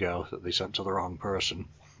years ago that they sent to the wrong person.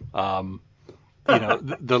 The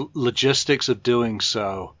logistics of doing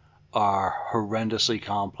so are horrendously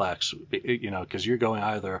complex, because you're going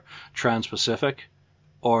either Trans-Pacific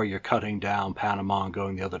or you're cutting down Panama and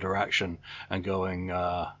going the other direction and going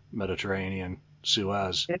Mediterranean,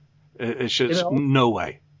 Suez. It's just no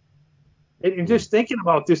way. And just thinking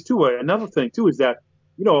about this too, another thing too is that,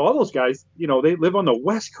 all those guys, they live on the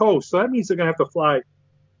West Coast, so that means they're going to have to fly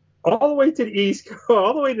all the way to the East Coast,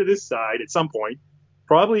 all the way to this side at some point.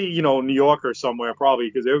 Probably, New York or somewhere,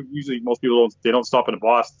 probably, because they're usually, most people don't stop in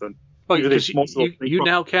Boston. Well, because you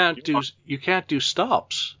now can't do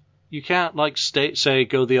stops. You can't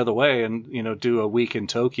go the other way and do a week in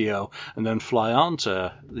Tokyo and then fly on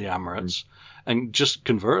to the Emirates. And just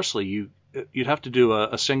conversely, you'd have to do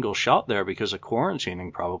a single shot there because of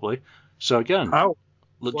quarantining probably. So again,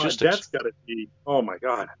 logistics. Well, that's got to be, oh my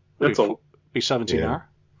God, that's be 17 hour,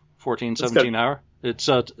 14, 17 hour. It's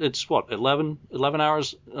what, 11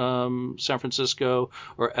 hours, San Francisco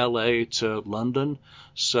or LA to London.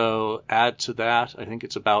 So add to that, I think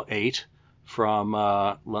it's about 8 from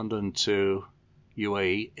London to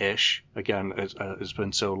UAE-ish. Again, it's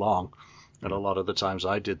been so long. And a lot of the times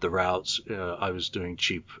I did the routes, I was doing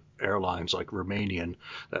cheap airlines like Romanian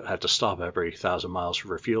that had to stop every 1,000 miles for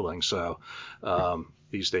refueling. So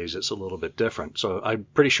these days it's a little bit different. So I'm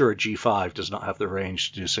pretty sure a G5 does not have the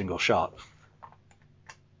range to do single shot.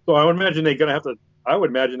 So I would imagine they're gonna have to. I would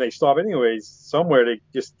imagine they stop anyways somewhere to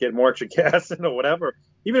just get more extra gas in or whatever.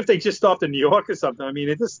 Even if they just stopped in New York or something. I mean,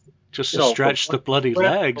 it just to stretch the bloody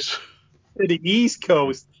legs to the East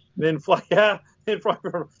Coast, then fly from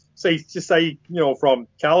from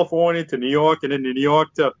California to New York and then to New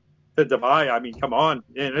York to Dubai. I mean, come on,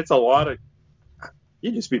 and it's a lot of.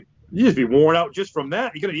 You just be worn out just from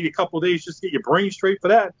that. You're gonna need a couple of days just to get your brain straight for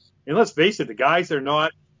that. And let's face it, the guys are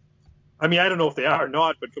not. I mean, I don't know if they are or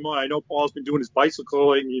not, but come on, I know Paul's been doing his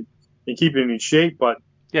bicycling and keeping him in shape, but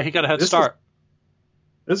yeah, he got a head start.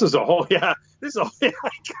 This is a whole yeah. This is a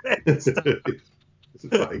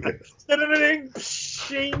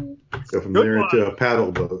Go from there to a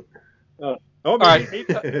paddle boat. All right,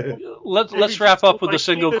 let's wrap up with a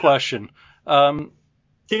single question.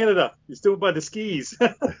 Canada, you're still by the skis.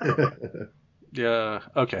 Yeah.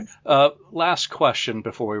 Okay. Last question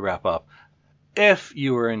before we wrap up. If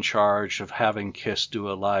you were in charge of having KISS do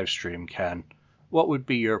a live stream, Ken, what would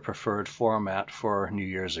be your preferred format for New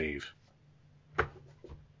Year's Eve?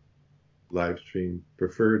 Live stream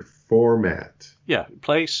preferred format. Yeah,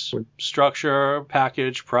 place, structure,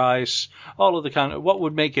 package, price, all of the kind of what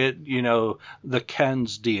would make it, the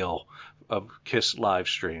Ken's deal of KISS live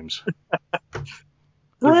streams.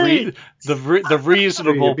 The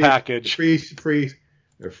reasonable package. Free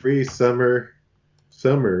summer,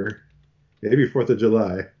 maybe 4th of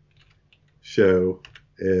July show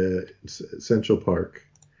at Central Park.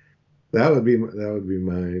 That would be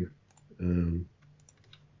mine.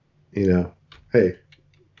 Hey,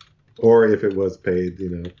 or if it was paid,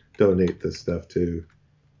 donate the stuff to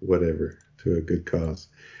whatever, to a good cause.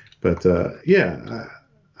 But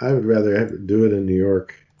I would rather do it in New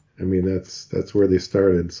York. I mean, that's where they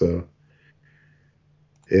started. So,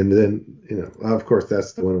 and then of course,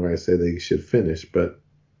 that's the one where I say they should finish. But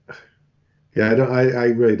yeah, I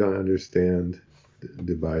really don't understand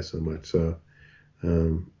Dubai so much. So,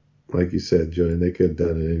 like you said, Julian, they could have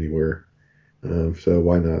done it anywhere. So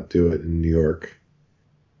why not do it in New York?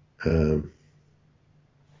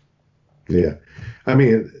 Yeah, I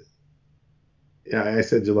mean, yeah, I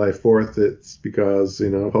said July 4th. It's because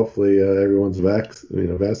hopefully everyone's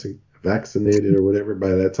vaccinated or whatever by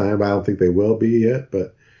that time. I don't think they will be yet,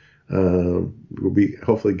 but we'll be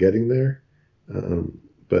hopefully getting there.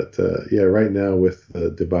 But yeah, right now with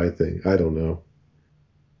the Dubai thing, I don't know.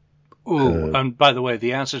 Ooh, and by the way,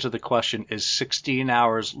 the answer to the question is 16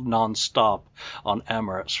 hours nonstop on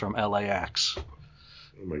Emirates from LAX.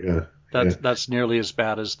 Oh my God. That's nearly as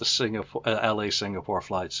bad as the LA Singapore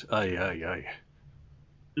flights. Ay, ay, ay.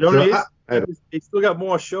 They still got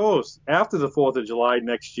more shows after the 4th of July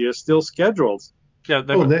next year, still scheduled. Yeah,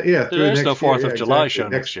 there's no 4th of July show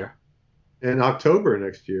next year. In October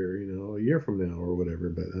next year, a year from now or whatever.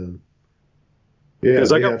 But yeah,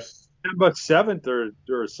 they have September 7th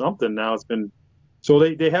or something now. It's been so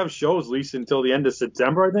they have shows at least until the end of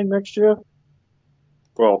September, I think, next year.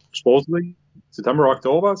 Well, supposedly September,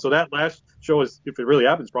 October. So that last show is, if it really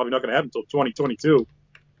happens, probably not going to happen until 2022.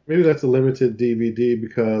 Maybe that's a limited DVD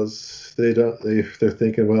because they're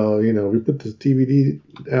thinking, well, we put this DVD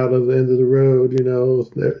out of the end of the road,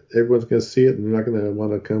 everyone's going to see it and they're not going to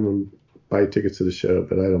want to come and buy tickets to the show.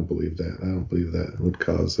 But I don't believe that. I don't believe that would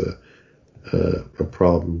cause a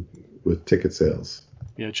problem with ticket sales.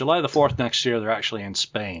 Yeah, July the 4th next year, they're actually in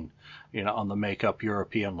Spain, on the make-up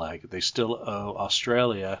European leg. They still owe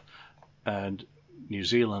Australia and New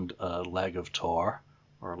Zealand a leg of tour,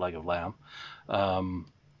 or a leg of lamb.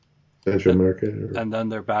 Central America. And then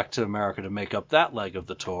they're back to America to make up that leg of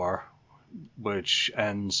the tour, which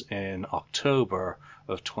ends in October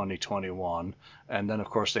of 2021. And then, of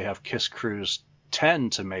course, they have Kiss Cruise 10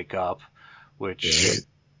 to make up, which,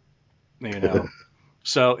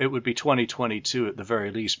 so it would be 2022 at the very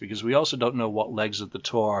least, because we also don't know what legs of the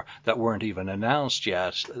tour that weren't even announced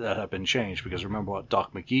yet that have been changed, because remember what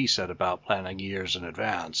Doc McGee said about planning years in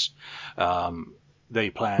advance. They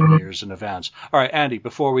plan years in advance. All right, Andy,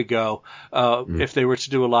 before we go, if they were to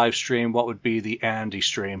do a live stream, what would be the Andy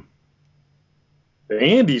stream? The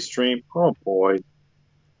Andy stream? Oh, boy.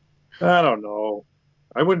 I don't know.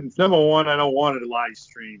 I wouldn't. Number one, I don't want a live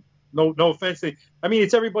stream. No offense. I mean,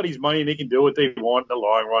 it's everybody's money, and they can do what they want in the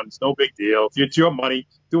long run. It's no big deal. If it's your money,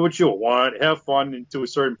 do what you want. Have fun to a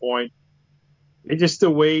certain point. It's just the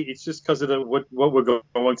way. It's just because of what we're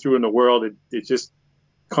going through in the world. It just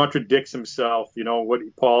contradicts himself. What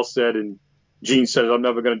Paul said and Gene said, I'm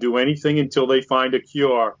never going to do anything until they find a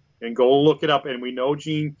cure, and go look it up. And we know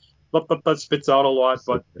Gene spits out a lot,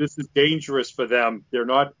 but this is dangerous for them. They're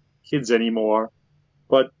not kids anymore.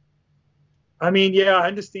 But I mean, yeah, I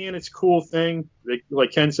understand it's a cool thing.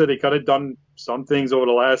 Like Ken said, they could have done some things over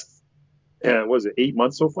the last, 8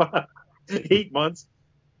 months so far? 8 months.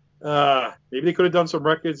 Maybe they could have done some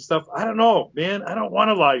records and stuff. I don't know, man. I don't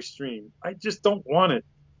want a live stream. I just don't want it.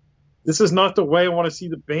 This is not the way I want to see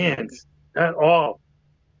the band at all.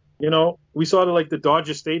 We saw it like the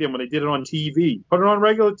Dodger Stadium when they did it on TV. Put it on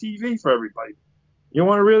regular TV for everybody. You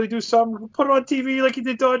want to really do something? Put it on TV like you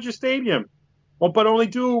did Dodger Stadium. Well, but only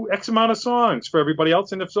do X amount of songs for everybody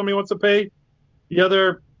else. And if somebody wants to pay the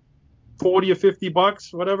other $40 or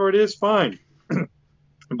 $50, whatever it is, fine.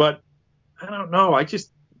 But I don't know. I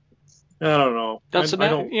don't know. That's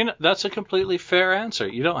a completely fair answer.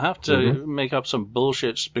 You don't have to make up some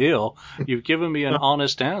bullshit spiel. You've given me an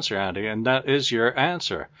honest answer, Andy, and that is your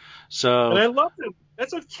answer. So, and I love it.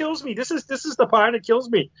 That's what kills me. This is the part that kills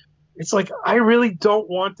me. It's like, I really don't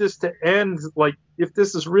want this to end. Like, if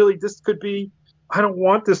this is really, this could be, I don't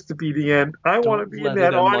want this to be the end. I want to be in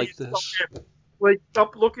that audience, like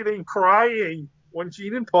up looking and crying when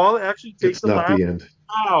Gene and Paul actually take the last. The end.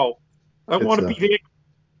 Wow, I want to be there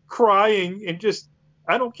crying and just,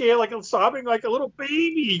 I don't care, like I'm sobbing like a little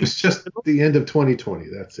baby. It's just the end of 2020.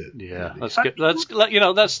 That's it. Yeah, that's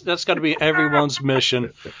got to be everyone's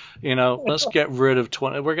mission. Let's get rid of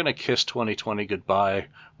 20. We're gonna kiss 2020 goodbye,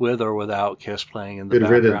 with or without Kiss playing in the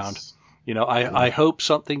background. I hope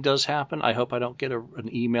something does happen. I hope I don't get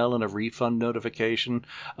an email and a refund notification.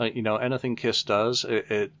 Anything Kiss does,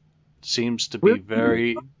 it seems to be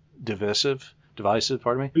very divisive.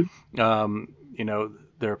 Pardon me.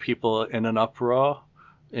 There are people in an uproar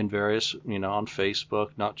in various, on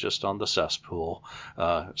Facebook, not just on the cesspool.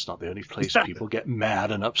 It's not the only place people get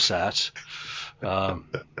mad and upset.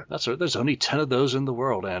 There's only 10 of those in the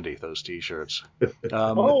world, Andy, those T-shirts.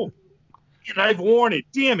 And I've worn it.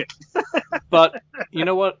 Damn it. But you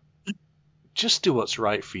know what? Just do what's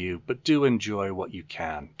right for you, but do enjoy what you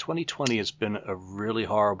can. 2020 has been a really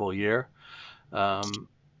horrible year.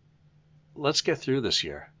 Let's get through this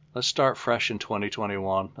year. Let's start fresh in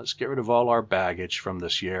 2021. Let's get rid of all our baggage from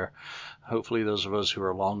this year. Hopefully those of us who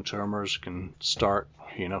are long-termers can start,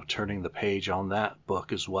 turning the page on that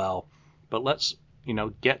book as well. But let's,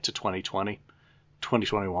 get to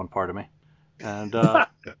 2021, pardon me. And,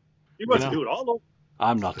 he wants to do it all over.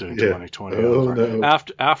 I'm not doing 2020 over. No.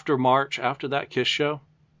 After March, after that Kiss show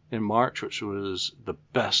in March, which was the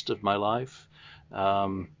best of my life,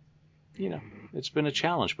 it's been a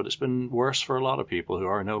challenge, but it's been worse for a lot of people who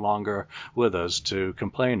are no longer with us to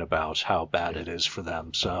complain about how bad it is for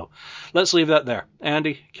them. So let's leave that there.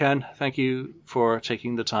 Andy, Ken, thank you for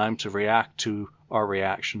taking the time to react to our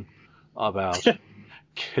reaction about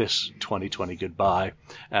Kiss 2020 goodbye.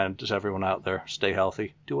 And to everyone out there, stay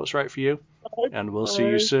healthy, do what's right for you, and we'll see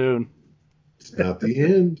you soon. It's not the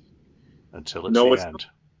end. Until it's the end.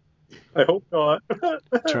 I hope not.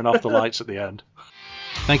 Turn off the lights at the end.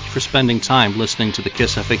 Thank you for spending time listening to the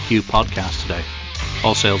Kiss FAQ podcast today.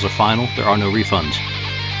 All sales are final, there are no refunds.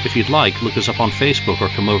 If you'd like, look us up on Facebook or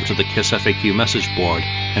come over to the Kiss FAQ message board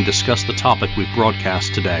and discuss the topic we've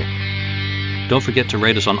broadcast today. Don't forget to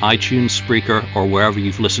rate us on iTunes, Spreaker, or wherever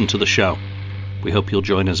you've listened to the show. We hope you'll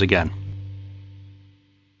join us again.